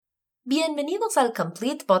Bienvenidos al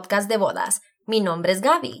Complete Podcast de Bodas. Mi nombre es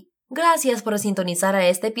Gaby. Gracias por sintonizar a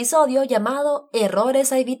este episodio llamado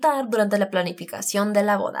Errores a evitar durante la planificación de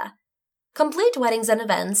la boda. Complete Weddings and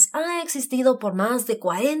Events ha existido por más de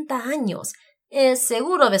 40 años. Es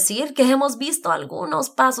seguro decir que hemos visto algunos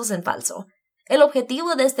pasos en falso. El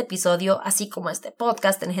objetivo de este episodio, así como este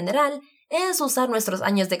podcast en general, es usar nuestros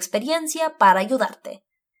años de experiencia para ayudarte.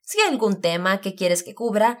 Si hay algún tema que quieres que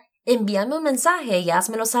cubra, envíame un mensaje y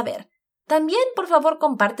házmelo saber. También, por favor,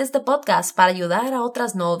 comparte este podcast para ayudar a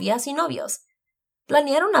otras novias y novios.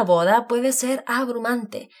 Planear una boda puede ser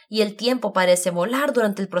abrumante y el tiempo parece volar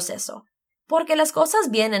durante el proceso. Porque las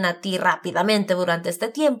cosas vienen a ti rápidamente durante este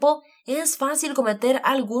tiempo, es fácil cometer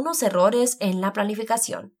algunos errores en la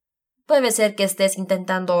planificación. Puede ser que estés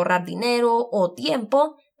intentando ahorrar dinero o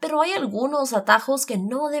tiempo, pero hay algunos atajos que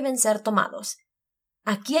no deben ser tomados.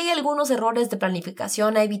 Aquí hay algunos errores de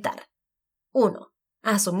planificación a evitar. 1.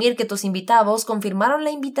 Asumir que tus invitados confirmaron la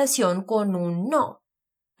invitación con un no.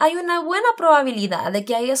 Hay una buena probabilidad de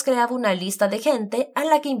que hayas creado una lista de gente a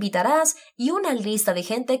la que invitarás y una lista de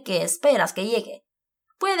gente que esperas que llegue.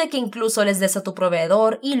 Puede que incluso les des a tu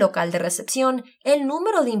proveedor y local de recepción el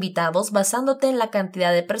número de invitados basándote en la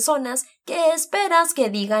cantidad de personas que esperas que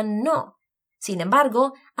digan no. Sin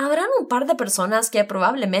embargo, habrán un par de personas que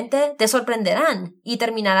probablemente te sorprenderán y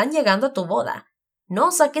terminarán llegando a tu boda.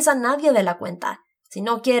 No saques a nadie de la cuenta. Si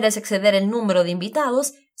no quieres exceder el número de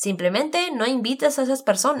invitados, simplemente no invites a esas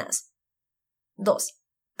personas. 2.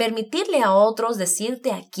 Permitirle a otros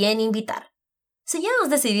decirte a quién invitar. Si ya has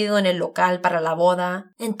decidido en el local para la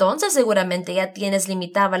boda, entonces seguramente ya tienes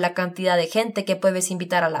limitada la cantidad de gente que puedes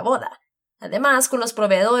invitar a la boda. Además, con los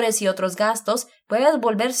proveedores y otros gastos, puede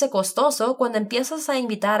volverse costoso cuando empiezas a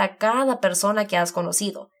invitar a cada persona que has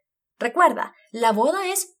conocido. Recuerda, la boda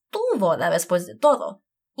es tu boda después de todo.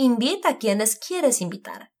 Invita a quienes quieres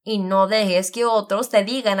invitar y no dejes que otros te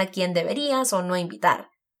digan a quién deberías o no invitar.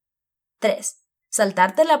 3.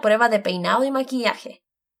 Saltarte la prueba de peinado y maquillaje.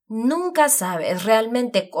 Nunca sabes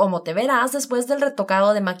realmente cómo te verás después del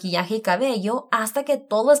retocado de maquillaje y cabello hasta que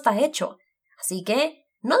todo está hecho. Así que,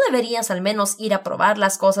 ¿no deberías al menos ir a probar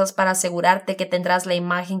las cosas para asegurarte que tendrás la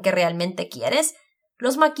imagen que realmente quieres?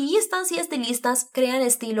 Los maquillistas y estilistas crean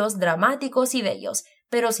estilos dramáticos y bellos,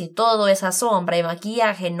 pero si todo esa sombra y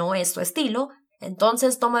maquillaje no es tu estilo,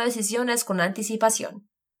 entonces toma decisiones con anticipación.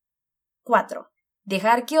 4.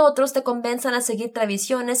 Dejar que otros te convenzan a seguir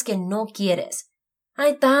tradiciones que no quieres.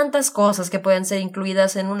 Hay tantas cosas que pueden ser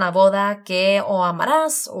incluidas en una boda que o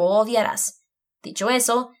amarás o odiarás. Dicho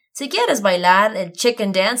eso, si quieres bailar el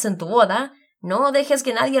chicken dance en tu boda, no dejes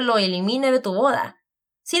que nadie lo elimine de tu boda.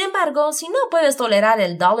 Sin embargo, si no puedes tolerar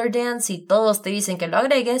el dollar dance y todos te dicen que lo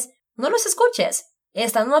agregues, no los escuches.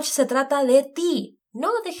 Esta noche se trata de ti.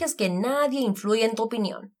 No dejes que nadie influya en tu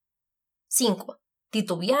opinión. 5.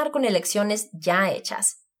 Titubear con elecciones ya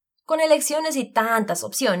hechas. Con elecciones y tantas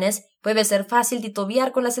opciones, puede ser fácil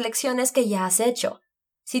titubear con las elecciones que ya has hecho.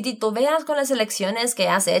 Si titubeas con las elecciones que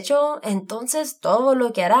has hecho, entonces todo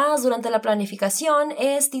lo que harás durante la planificación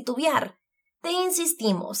es titubear. Te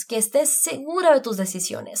insistimos que estés segura de tus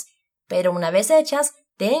decisiones, pero una vez hechas,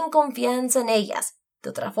 ten confianza en ellas. De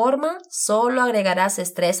otra forma, solo agregarás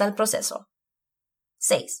estrés al proceso.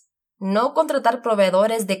 6. No contratar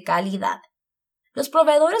proveedores de calidad. Los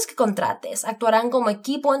proveedores que contrates actuarán como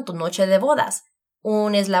equipo en tu noche de bodas.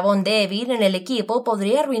 Un eslabón débil en el equipo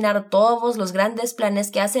podría arruinar todos los grandes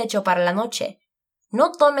planes que has hecho para la noche.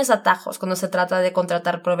 No tomes atajos cuando se trata de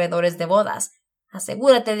contratar proveedores de bodas.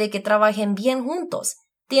 Asegúrate de que trabajen bien juntos.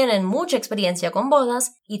 Tienen mucha experiencia con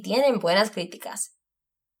bodas y tienen buenas críticas.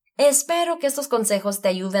 Espero que estos consejos te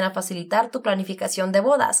ayuden a facilitar tu planificación de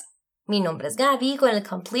bodas. Mi nombre es Gaby con el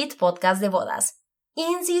Complete Podcast de Bodas.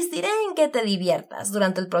 Insistiré en que te diviertas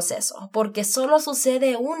durante el proceso, porque solo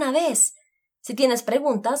sucede una vez. Si tienes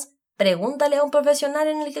preguntas, pregúntale a un profesional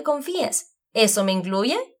en el que confíes. ¿Eso me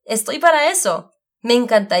incluye? Estoy para eso. Me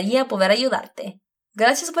encantaría poder ayudarte.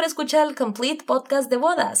 Gracias por escuchar el Complete Podcast de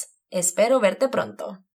Bodas. Espero verte pronto.